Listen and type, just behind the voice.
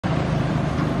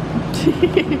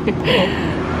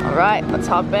All right, let's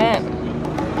hop in.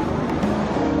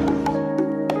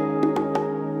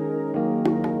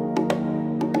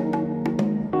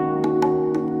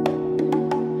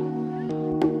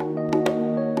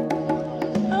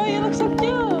 Oh, you look so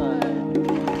cute.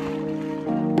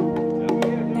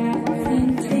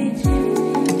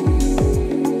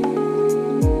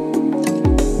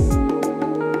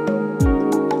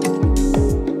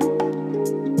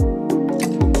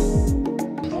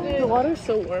 The water's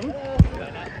so warm.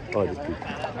 Oh, just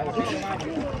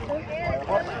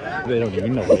they don't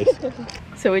even know this.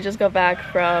 So we just got back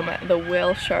from the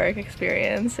whale shark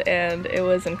experience and it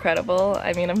was incredible.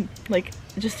 I mean, I'm like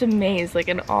just amazed, like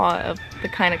in awe of the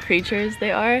kind of creatures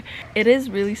they are. It is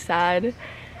really sad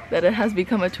that it has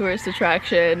become a tourist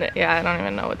attraction. Yeah, I don't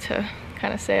even know what to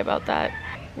kind of say about that.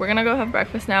 We're gonna go have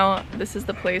breakfast now. This is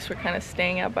the place we're kind of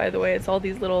staying at, by the way. It's all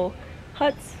these little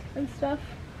huts and stuff.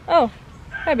 Oh,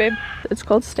 hi babe. It's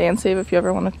called Stay and Save if you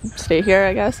ever want to stay here,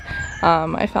 I guess.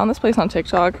 I found this place on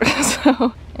TikTok,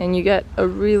 so, and you get a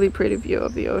really pretty view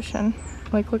of the ocean.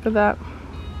 Like, look at that.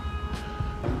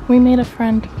 We made a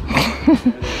friend.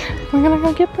 We're gonna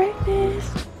go get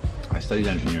breakfast. I studied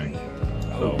engineering.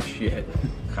 Oh shit.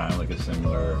 Kind of like a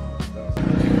similar.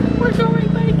 We're going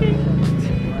biking.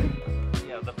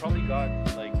 Yeah, they probably got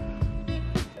like.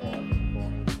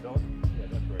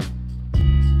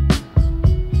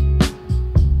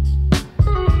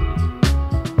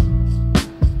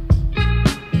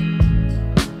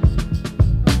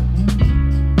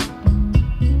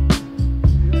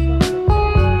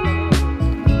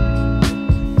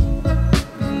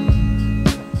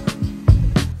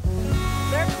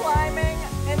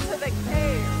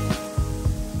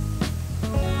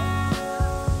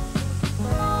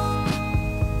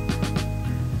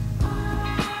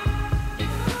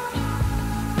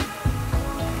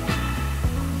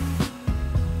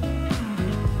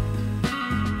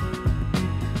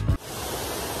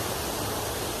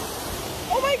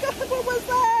 What was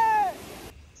that?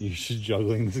 You should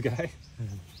juggling this guy.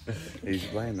 He's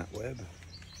playing that web.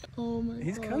 Oh my god.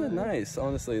 He's kind of nice,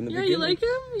 honestly. In the Yeah, beginning. you like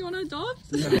him? You want to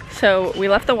adopt? So we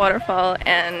left the waterfall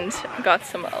and got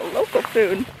some local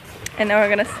food. And now we're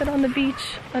gonna sit on the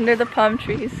beach under the palm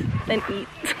trees and eat.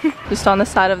 Just on the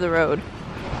side of the road.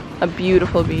 A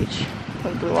beautiful beach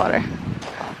with blue water.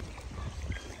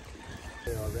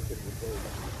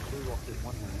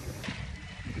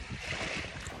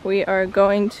 We are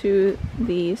going to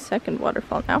the second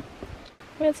waterfall now.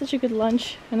 We had such a good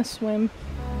lunch and a swim.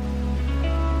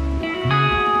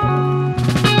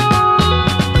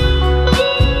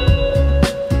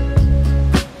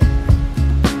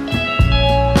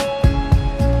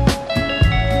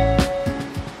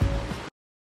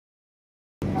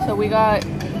 So we got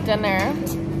dinner.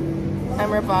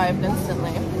 I'm revived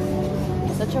instantly.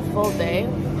 Such a full day.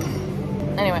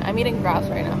 Anyway, I'm eating grass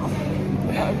right now.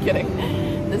 No, I'm kidding.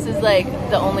 This is like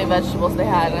the only vegetables they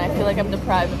had and I feel like I'm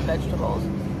deprived of vegetables.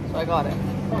 So I got it.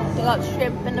 They got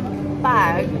shrimp in a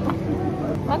bag.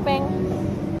 Mukbang.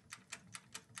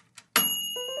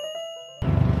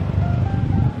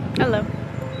 Hello.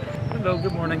 Hello,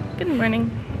 good morning. Good morning.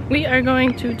 We are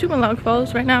going to Tumalog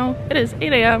Falls right now. It is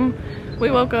 8 a.m.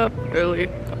 We woke up early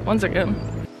once again.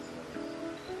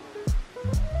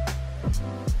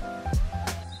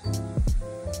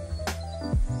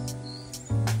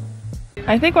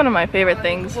 I think one of my favorite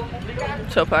things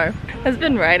so far has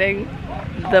been riding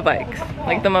the bikes,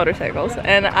 like the motorcycles.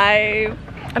 And I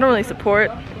don't really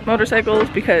support motorcycles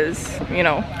because, you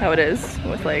know, how it is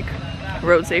with like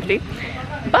road safety.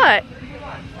 But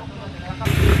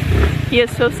he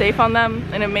is so safe on them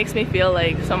and it makes me feel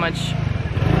like so much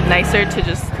nicer to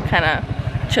just kind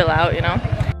of chill out, you know?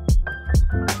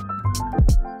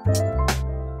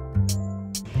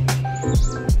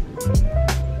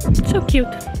 So cute.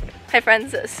 Hi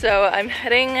friends, so I'm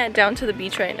heading down to the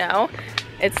beach right now.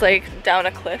 It's like down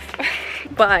a cliff,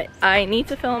 but I need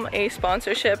to film a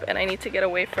sponsorship and I need to get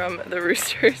away from the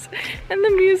roosters and the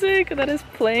music that is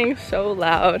playing so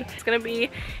loud. It's gonna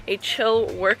be a chill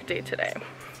work day today,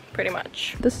 pretty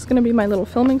much. This is gonna be my little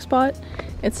filming spot.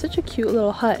 It's such a cute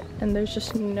little hut and there's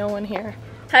just no one here.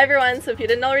 Hi everyone, so if you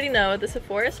didn't already know, the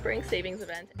Sephora Spring Savings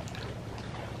event.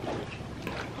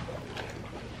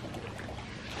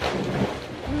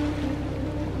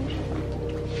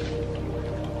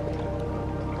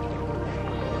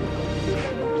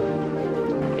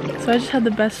 So I just had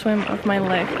the best swim of my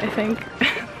life, I think.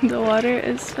 The water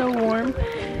is so warm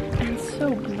and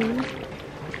so blue.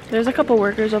 There's a couple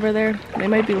workers over there. They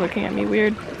might be looking at me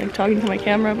weird, like talking to my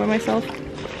camera by myself.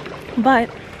 But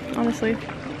honestly,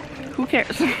 who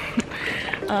cares?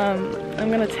 I'm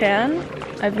gonna tan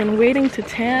I've been waiting to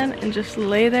tan and just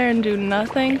lay there and do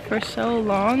nothing for so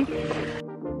long.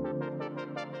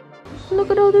 Look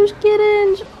at all those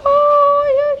kittens. Oh,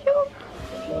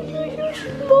 you're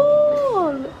so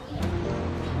small.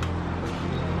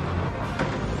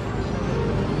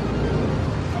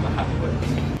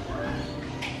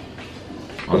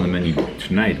 On the menu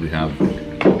tonight we have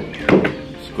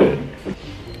squid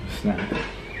snack.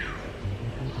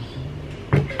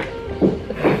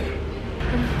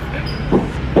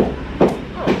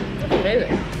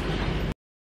 Amazing.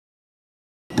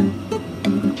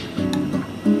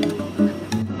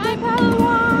 Hi,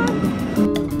 Padawan!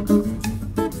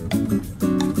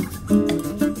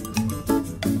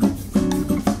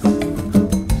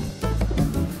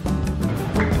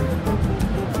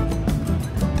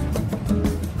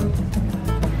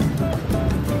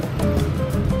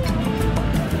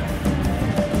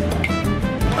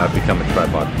 I've become a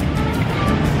tripod.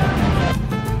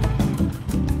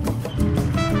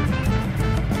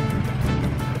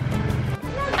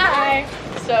 Hi!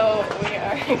 So we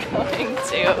are going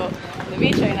to the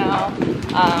beach right now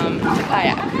to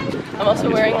kayak. I'm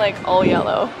also wearing like all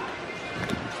yellow.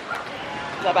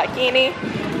 The bikini,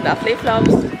 the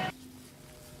flip-flops.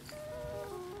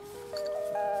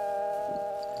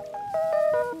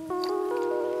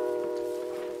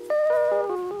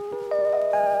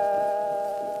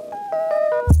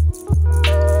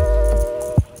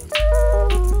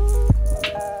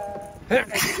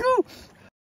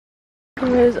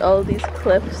 There's all these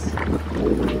cliffs.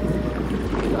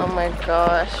 Oh my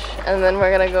gosh. And then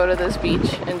we're gonna go to this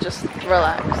beach and just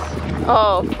relax.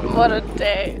 Oh, what a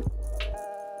day.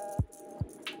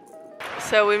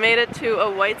 So we made it to a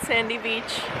white sandy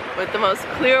beach with the most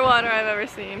clear water I've ever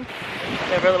seen.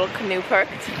 We have our little canoe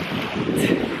parked.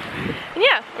 And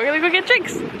yeah, we're gonna go get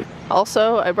drinks.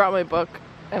 Also, I brought my book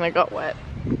and it got wet.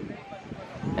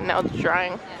 And now it's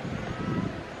drying.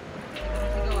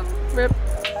 Rip.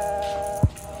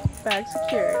 Bag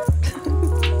secured.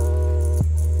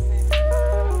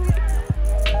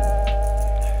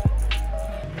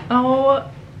 Oh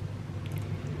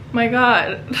my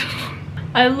god.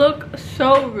 I look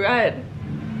so red.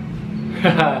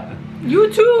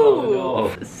 You too!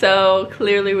 Oh, no. So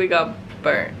clearly we got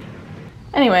burnt.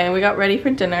 Anyway, we got ready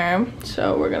for dinner.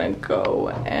 So we're gonna go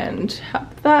and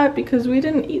have that because we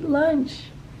didn't eat lunch.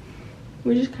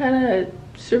 We just kind of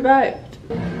survived.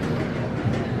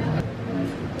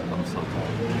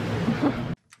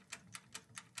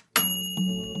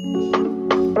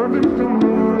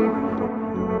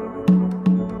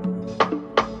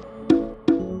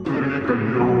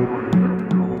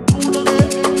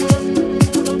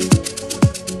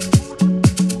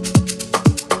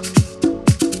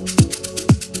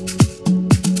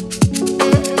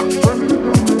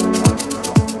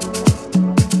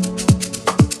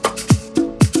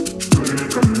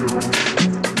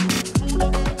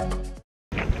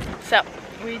 So,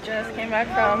 we just came back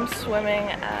from swimming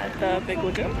at the Big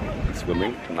Lagoon.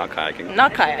 Swimming, not kayaking.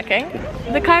 Not kayaking.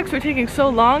 The kayaks were taking so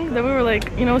long that we were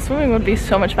like, you know, swimming would be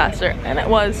so much faster. And it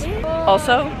was.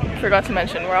 Also, forgot to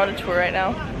mention, we're on a tour right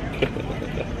now.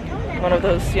 One of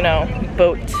those, you know,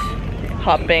 boat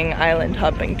hopping, island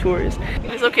hopping tours.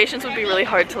 These locations would be really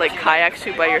hard to like kayak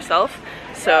to by yourself.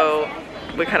 So,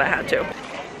 we kind of had to.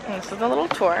 And this is a little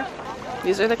tour.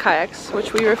 These are the kayaks,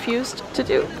 which we refused to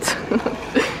do.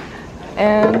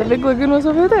 And the Big Lagoon was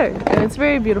over there, and it's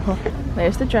very beautiful.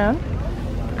 There's the drone.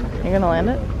 You're gonna land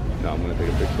it? No, I'm gonna take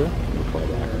a picture and fly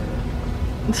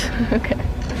back. Okay.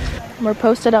 We're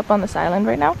posted up on this island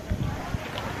right now,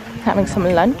 having some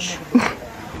lunch.